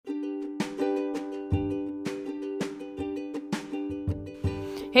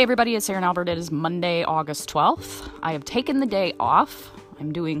Hey everybody, it's Erin Albert. It is Monday, August 12th. I have taken the day off.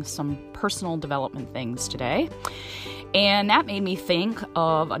 I'm doing some personal development things today. And that made me think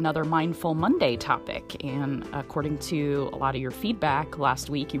of another Mindful Monday topic. And according to a lot of your feedback last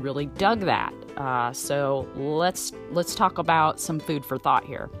week, you really dug that. So let's talk about some food for thought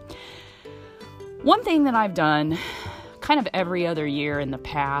here. One thing that I've done kind of every other year in the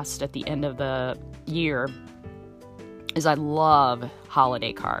past at the end of the year is I love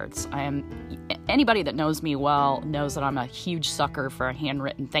holiday cards. Anybody that knows me well knows that I'm a huge sucker for a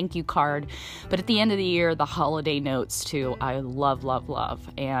handwritten thank you card. But at the end of the year, the holiday notes too, I love.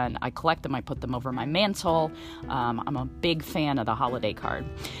 And I collect them, I put them over my mantle. I'm a big fan of the holiday card.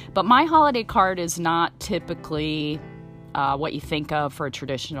 But my holiday card is not typically what you think of for a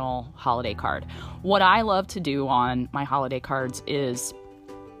traditional holiday card. What I love to do on my holiday cards is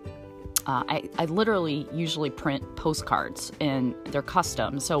I literally usually print postcards, and they're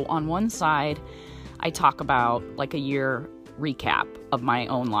custom. So on one side, I talk about like a year recap of my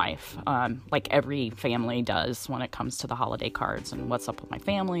own life, like every family does when it comes to the holiday cards and what's up with my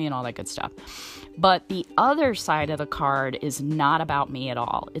family and all that good stuff. But the other side of the card is not about me at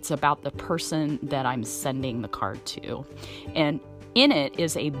all. It's about the person that I'm sending the card to. And in it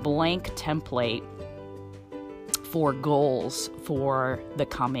is a blank template for goals for the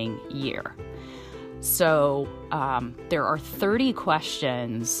coming year. So there are 30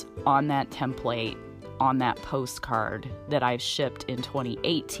 questions on that template, on that postcard that I've shipped in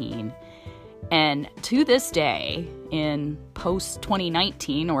 2018. And to this day, in post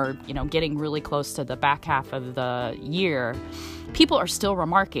 2019, or getting really close to the back half of the year, people are still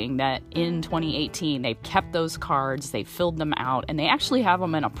remarking that in 2018 they've kept those cards, they filled them out, and they actually have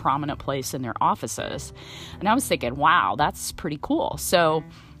them in a prominent place in their offices. And I was thinking, wow, that's pretty cool. So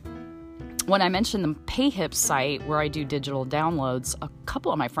when I mentioned the PayHip site where I do digital downloads, a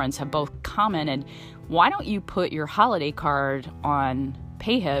couple of my friends have both commented, why don't you put your holiday card on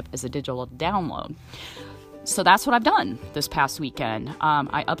PayHip as a digital download? So that's what I've done this past weekend.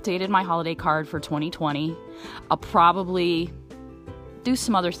 I updated my holiday card for 2020. I'll probably do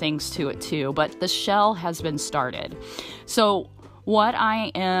some other things to it too, but the shell has been started. So what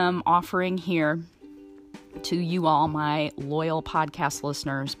I am offering here to you all, my loyal podcast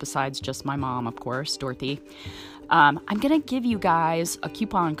listeners, besides just my mom, of course, Dorothy, I'm going to give you guys a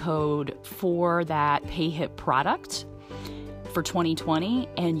coupon code for that PayHip product for 2020,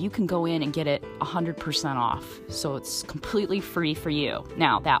 and you can go in and get it 100% off. So it's completely free for you.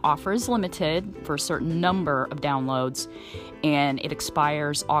 Now, that offer is limited for a certain number of downloads, and it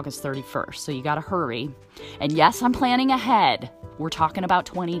expires August 31st. So you got to hurry. And yes, I'm planning ahead. We're talking about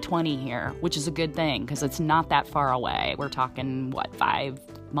 2020 here, which is a good thing because it's not that far away. We're talking, 5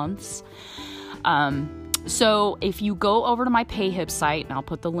 months? So if you go over to my PayHip site, and I'll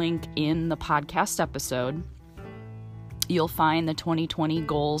put the link in the podcast episode, you'll find the 2020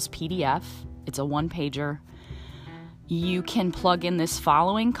 goals PDF. It's a one-pager. You can plug in this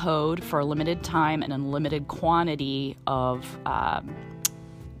following code for a limited time and a limited quantity of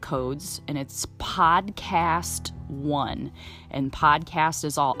codes, and it's podcast1, and podcast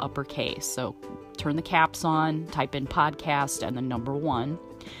is all uppercase. So turn the caps on, type in podcast and the number 1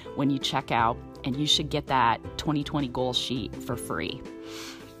 when you check out, and you should get that 2020 goal sheet for free.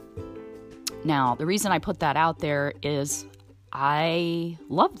 Now, the reason I put that out there is I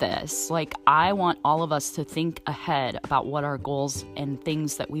love this. I want all of us to think ahead about what our goals and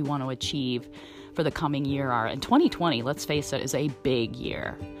things that we want to achieve for the coming year are. And 2020, let's face it, is a big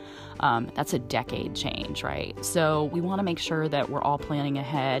year. That's a decade change, right? So we want to make sure that we're all planning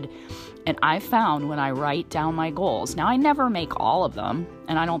ahead. And I found when I write down my goals, now I never make all of them,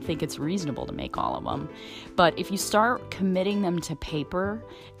 and I don't think it's reasonable to make all of them, but if you start committing them to paper,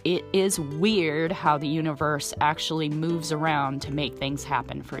 it is weird how the universe actually moves around to make things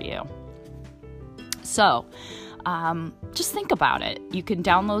happen for you. So just think about it. You can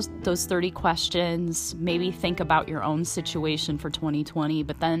download those 30 questions, maybe think about your own situation for 2020,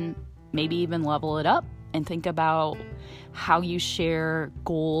 but then maybe even level it up and think about how you share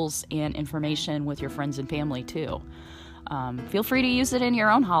goals and information with your friends and family too. Feel free to use it in your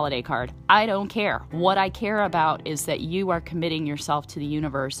own holiday card. I don't care. What I care about is that you are committing yourself to the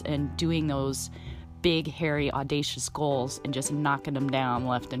universe and doing those big, hairy, audacious goals and just knocking them down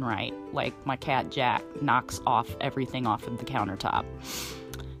left and right, like my cat Jack knocks everything off of the countertop.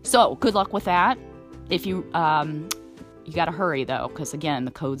 So good luck with that. If you got to hurry though, because again,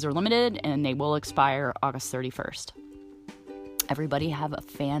 the codes are limited and they will expire August 31st. Everybody have a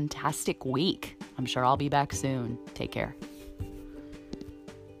fantastic week. I'm sure I'll be back soon. Take care.